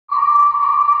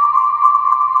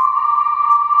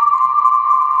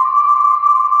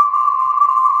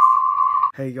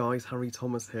Hey guys, Harry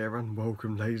Thomas here, and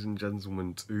welcome, ladies and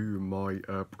gentlemen, to my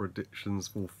predictions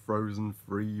for Frozen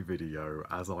 3 video,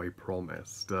 as I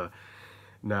promised. Who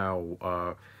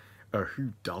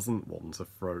doesn't want a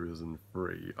Frozen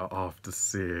 3 after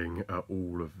seeing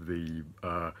all of the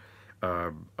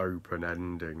open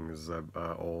endings of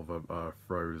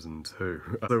Frozen 2?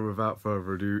 So without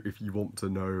further ado, if you want to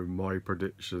know my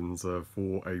predictions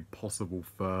for a possible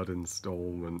third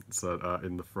installment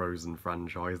in the Frozen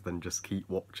franchise, then just keep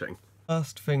watching.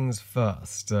 First things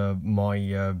first,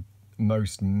 my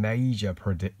most major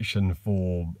prediction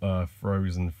for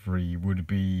Frozen 3 would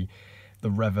be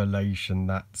the revelation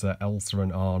that Elsa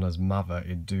and Anna's mother,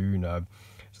 Iduna,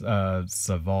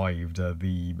 survived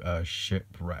the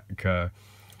shipwreck.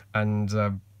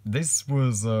 And this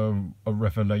was a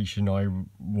revelation I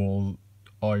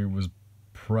was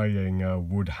praying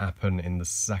would happen in the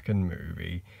second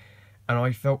movie, and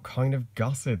I felt kind of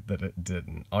gutted that it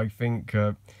didn't. I think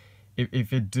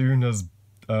if Iduna's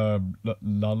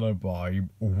lullaby,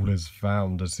 all is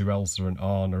found, as to Elsa and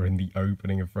Anna in the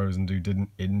opening of Frozen 2, didn't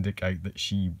indicate that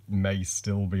she may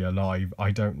still be alive,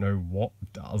 I don't know what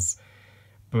does.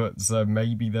 But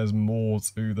maybe there's more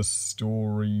to the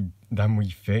story than we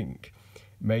think.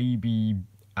 Maybe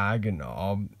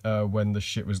Agnar, when the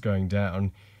ship was going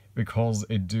down, because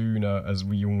Iduna, as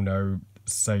we all know,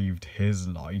 saved his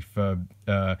life when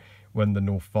the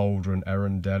Northuldra and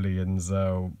Erendellians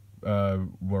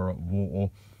were at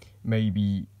war.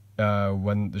 Maybe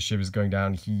when the ship is going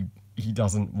down, he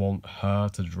doesn't want her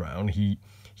to drown.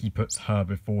 He puts her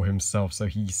before himself, so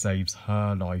he saves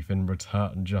her life in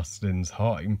return just in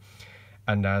time.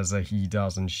 And as he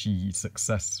does, and she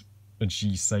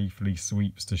safely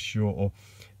sweeps to shore,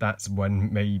 that's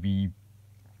when maybe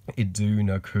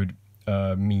Iduna could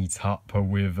meet up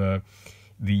with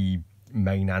the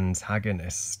main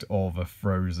antagonist of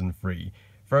Frozen 3.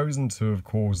 Frozen 2, of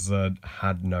course,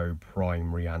 had no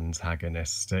primary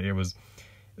antagonist. It was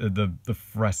the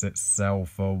threat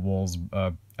itself was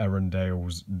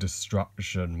Arendale's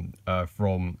destruction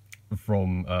from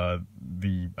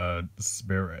the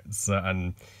spirits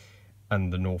and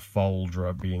the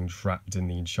Northuldra being trapped in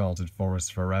the enchanted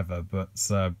forest forever. But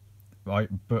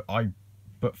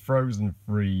Frozen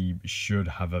 3 should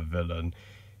have a villain,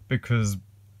 because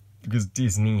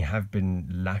Disney have been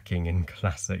lacking in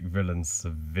classic villains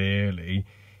severely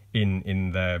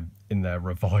in their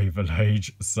revival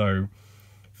age. So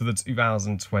for the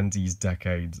 2020s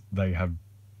decade, they have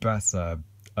better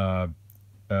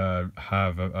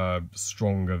have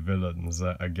stronger villains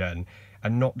again,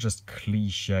 and not just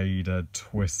cliched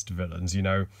twist villains. You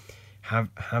know,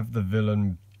 have the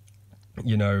villain,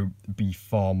 you know, be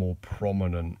far more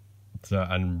prominent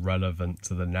and relevant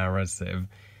to the narrative,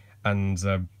 and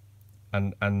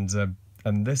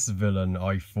this villain,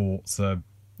 I thought,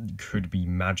 could be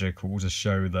magical, to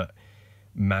show that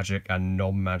magic and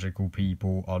non-magical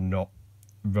people are not,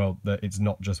 well, that it's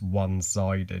not just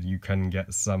one-sided. You can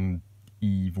get some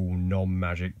evil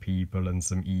non-magic people and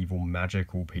some evil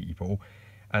magical people.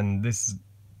 And this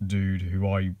dude,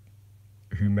 who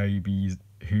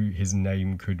his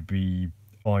name could be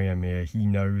Iamir, he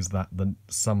knows that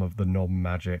some of the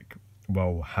non-magic,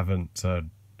 well, haven't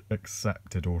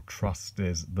accepted or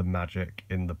trusted the magic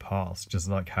in the past, just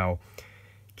like how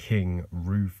King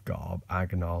Hrufgarb,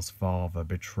 Agnar's father,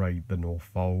 betrayed the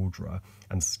Northuldra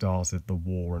and started the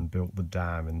war and built the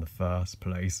dam in the first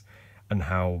place, and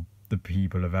how the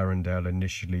people of Arendelle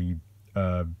initially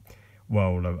were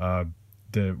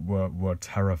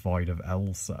terrified of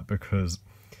Elsa because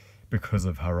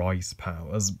of her ice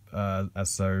powers.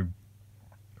 So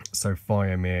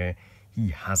Faramir, he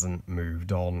hasn't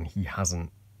moved on. He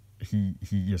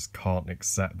just can't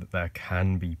accept that there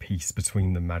can be peace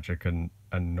between the magic and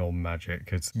non-magic.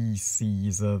 He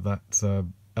sees that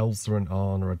Elsa and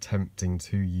Anna are attempting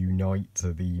to unite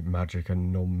the magic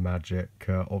and non-magic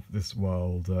of this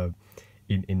world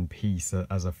in peace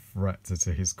as a threat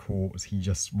to his cause. He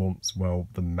just wants, well,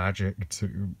 the magic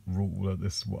to rule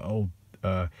this world.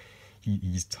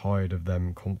 He's tired of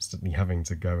them constantly having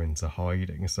to go into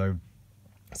hiding. So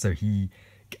he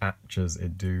captures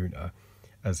Iduna,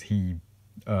 as he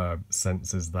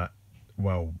senses that,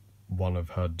 well, one of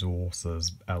her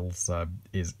daughters, Elsa,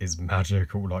 is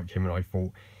magical like him, and I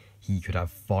thought he could have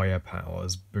fire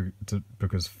powers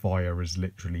because fire is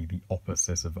literally the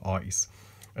opposite of ice,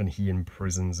 and he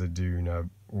imprisons Iduna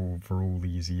for all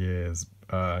these years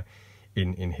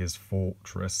in his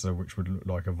fortress, which would look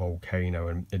like a volcano,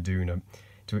 and Iduna,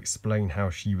 to explain how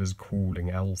she was calling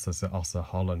Elsa to utter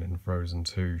Hullen in Frozen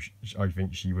 2, I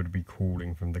think she would be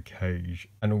calling from the cage.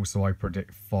 And also I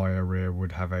predict Fire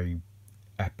would have a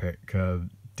epic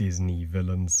Disney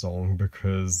villain song,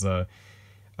 because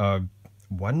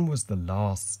when was the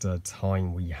last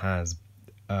time we had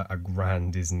a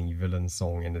grand Disney villain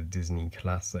song in a Disney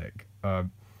classic?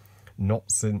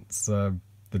 Not since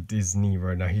the Disney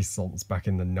Renaissance back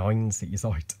in the 90s,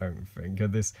 I don't think.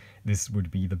 This would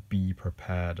be the Be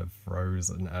Prepared of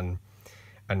Frozen,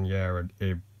 and yeah,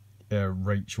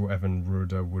 Rachel Evan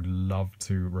Rudder would love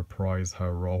to reprise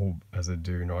her role as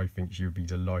Aduna. I think she would be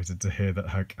delighted to hear that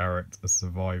her character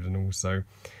survived, and also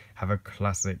have a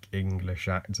classic English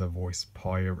actor voice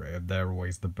Pyre. They're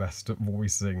always the best at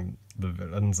voicing the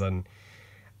villains, and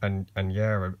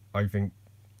yeah, I think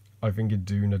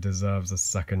Aduna deserves a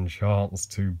second chance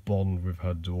to bond with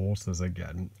her daughters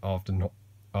again after not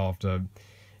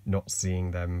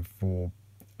seeing them for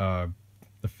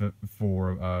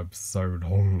so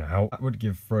long now. That would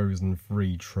give Frozen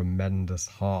 3 tremendous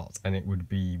heart, and it would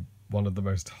be one of the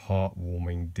most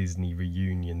heartwarming Disney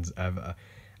reunions ever.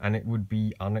 And it would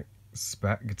be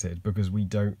unexpected, because we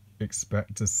don't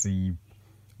expect to see,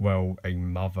 well, a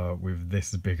mother with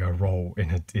this big a role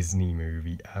in a Disney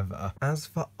movie ever. As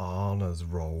for Anna's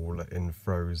role in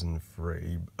Frozen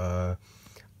 3,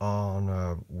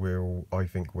 Anna I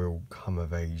think, will come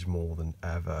of age more than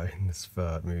ever in this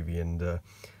third movie, and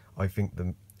I think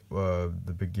the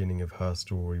beginning of her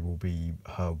story will be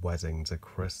her wedding to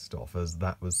Kristoff, as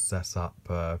that was set up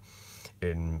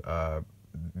in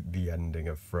the ending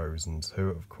of Frozen 2,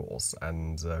 of course,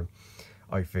 and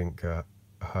I think her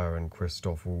and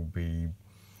Kristoff will be,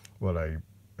 well,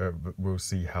 we'll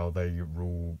see how they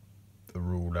rule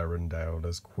Arendelle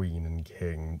as queen and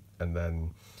king, and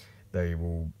then they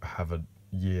will have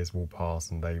years will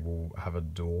pass and they will have a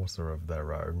daughter of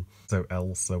their own. So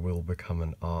Elsa will become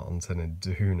an aunt, and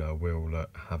Iduna will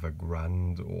have a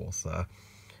granddaughter.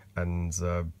 And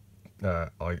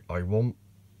I want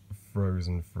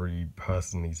Frozen 3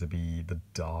 personally to be the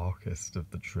darkest of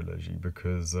the trilogy,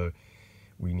 because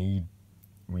we need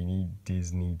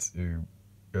Disney to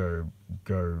go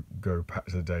back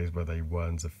to the days where they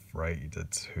weren't afraid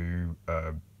to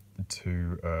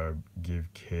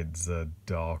give kids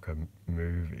darker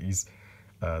movies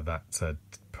that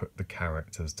put the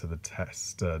characters to the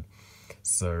test.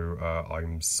 So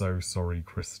I'm so sorry,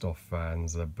 Kristoff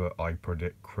fans, but I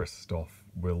predict Kristoff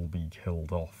will be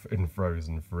killed off in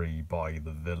Frozen 3 by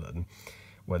the villain,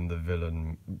 when the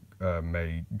villain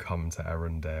may come to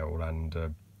Arendelle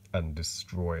and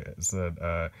destroy it.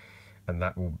 And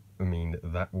that will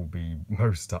be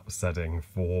most upsetting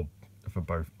for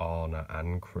both Anna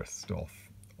and Kristoff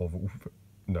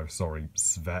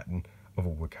Sven of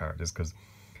all the characters, because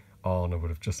Anna would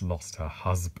have just lost her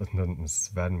husband and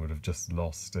Sven would have just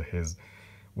lost his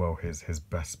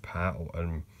best pal,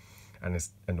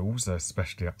 and also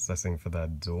especially upsetting for their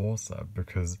daughter,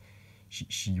 because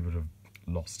she would have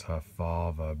lost her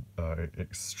father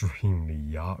extremely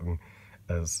young.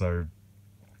 So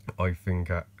I think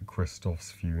at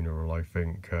Kristoff's funeral, I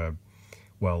think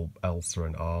Elsa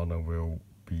and Anna will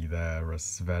be there as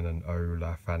Sven and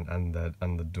Olaf and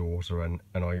the daughter, and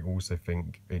I also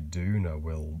think Iduna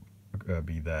will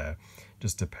be there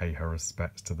just to pay her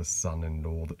respects to the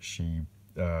son-in-law that she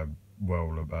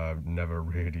never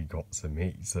really got to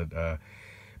meet. So,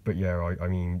 but yeah, I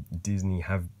mean, Disney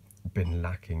have been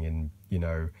lacking in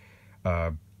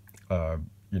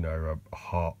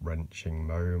heart-wrenching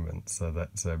moments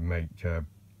that make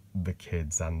the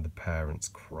kids and the parents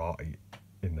cry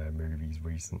in their movies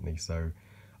recently. So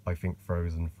I think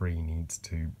Frozen 3 needs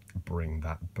to bring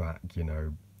that back,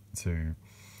 to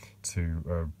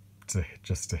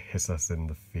just to hit us in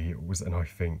the feels. And I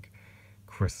think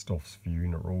Kristoff's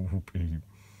funeral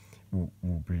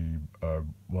will be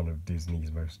one of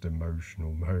Disney's most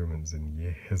emotional moments in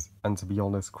years. And to be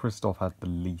honest, Kristoff had the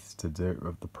least to do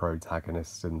of the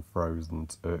protagonists in Frozen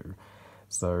 2,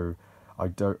 so I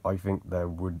think there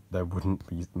wouldn't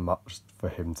be much for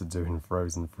him to do in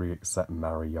Frozen 3 except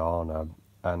marry Anna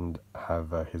and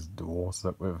have his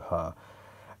daughter with her.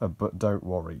 But don't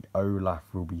worry, Olaf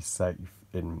will be safe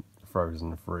in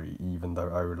Frozen 3, even though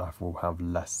Olaf will have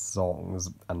less songs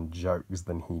and jokes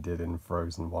than he did in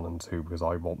Frozen 1 and 2, because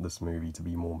I want this movie to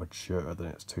be more mature than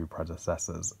its two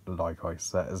predecessors, like I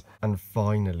said. And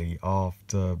finally,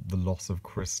 after the loss of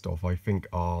Kristoff, I think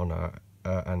Anna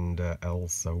and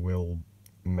Elsa will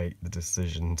make the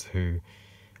decision to,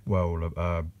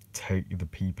 take the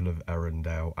people of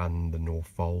Arendelle and the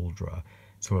Northuldra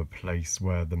to a place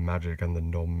where the magic and the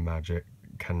non-magic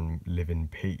can live in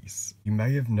peace. You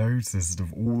may have noticed,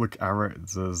 of all the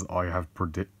characters I have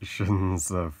predictions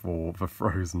for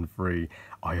Frozen 3,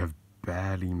 I have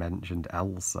barely mentioned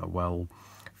Elsa. Well,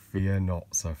 fear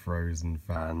not, Sir Frozen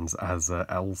fans, as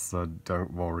Elsa,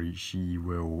 don't worry, she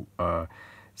will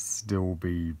still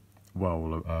be,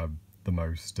 well, the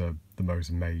most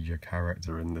major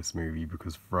character in this movie,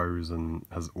 because Frozen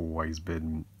has always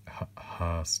been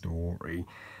her story,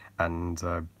 and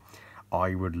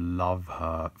I would love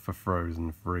her for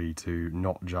Frozen 3 to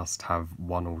not just have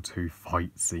one or two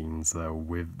fight scenes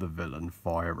with the villain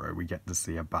Fyro. We get to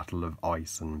see a battle of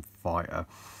ice and fire,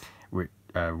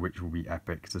 which will be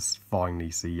epic to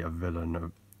finally see a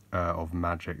villain of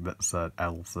magic that's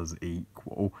Elsa's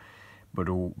equal. But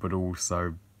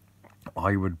also,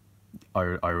 I'd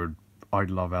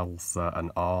love Elsa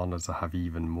and Anna to have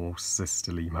even more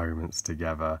sisterly moments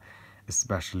together,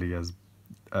 especially as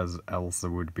Elsa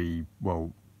would be,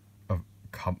 well,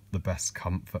 the best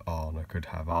comfort Anna could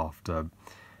have after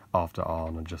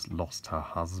Anna just lost her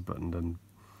husband,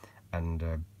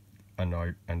 and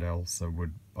Elsa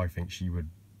would, I think she would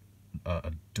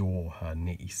adore her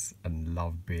niece and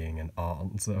love being an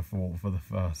aunt for the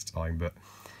first time,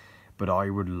 but I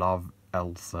would love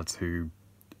Elsa to,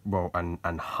 well,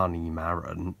 and Honey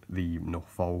Marin, the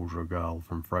Northuldra girl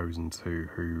from Frozen 2,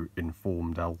 who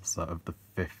informed Elsa of the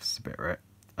fifth spirit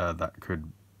that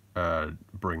could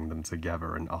bring them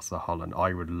together in Usserhallen.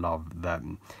 I would love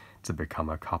them to become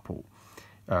a couple,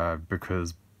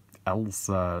 because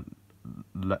Elsa,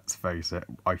 let's face it,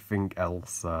 I think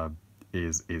Elsa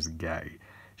is gay.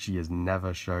 She has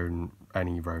never shown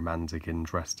any romantic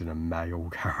interest in a male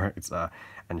character,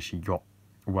 and she got,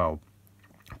 well,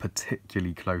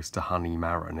 particularly close to Honey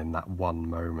Marin in that one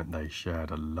moment they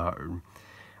shared alone.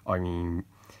 I mean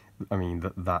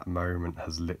that moment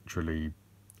has literally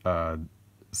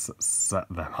set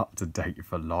them up to date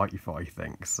for life, I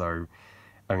think. So,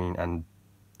 I mean,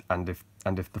 and if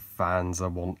the fans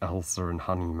want Elsa and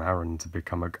Honey Marin to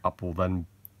become a couple, then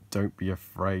don't be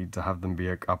afraid to have them be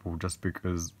a couple just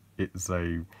because it's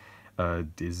a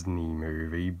Disney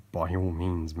movie. By all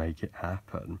means, make it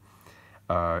happen.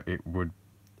 It would,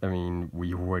 I mean,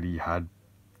 we already had,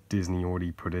 Disney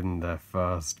already put in their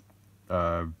first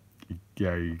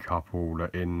gay couple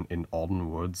in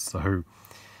Onwards, so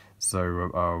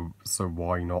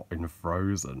why not in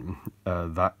Frozen?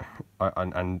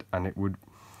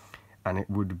 And it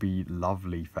would be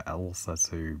lovely for Elsa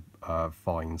to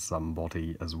find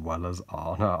somebody as well as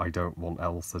Anna. I don't want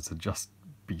Elsa to just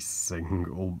be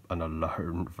single and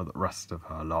alone for the rest of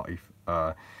her life.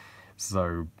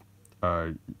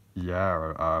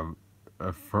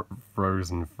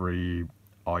 Frozen 3,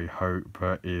 I hope,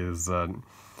 is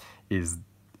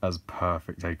as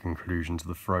perfect a conclusion to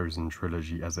the Frozen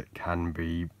trilogy as it can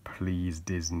be. Please,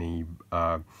 Disney,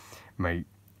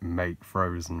 make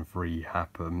Frozen 3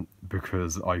 happen,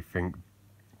 because I think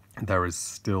there is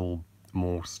still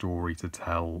more story to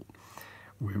tell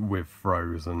with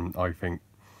Frozen. I think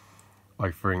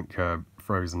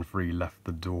Frozen 3 left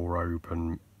the door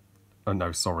open.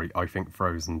 No, sorry, I think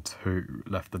Frozen 2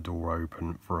 left the door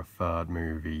open for a third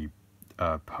movie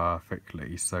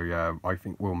perfectly. So yeah, I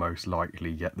think we'll most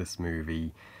likely get this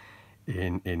movie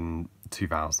in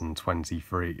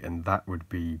 2023, and that would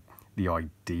be the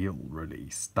ideal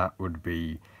release. That would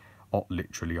be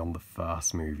literally on the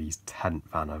first movie's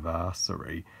 10th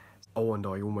anniversary. Oh, and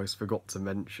I almost forgot to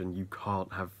mention, you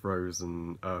can't have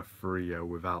Frozen 3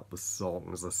 without the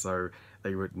songs, so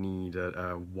they would need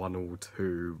one or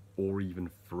two or even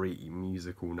three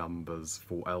musical numbers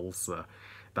for Elsa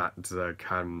that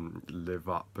can live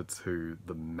up to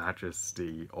the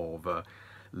majesty of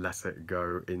Let It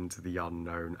Go Into the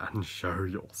Unknown and Show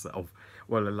Yourself.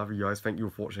 Well, I love you guys. Thank you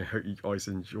for watching. I hope you guys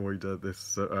enjoyed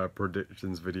this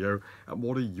predictions video. And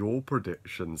what are your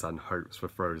predictions and hopes for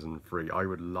Frozen 3? I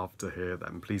would love to hear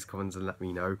them. Please comment and let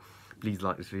me know. Please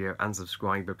like this video and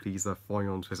subscribe. But please follow me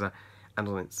on Twitter and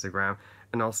on Instagram.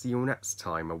 And I'll see you all next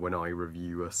time when I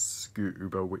review a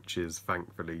Scuba, which is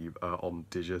thankfully on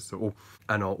digital.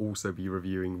 And I'll also be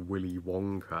reviewing Willy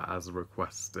Wonka as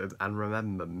requested. And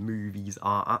remember, movies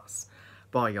are us.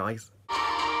 Bye, guys.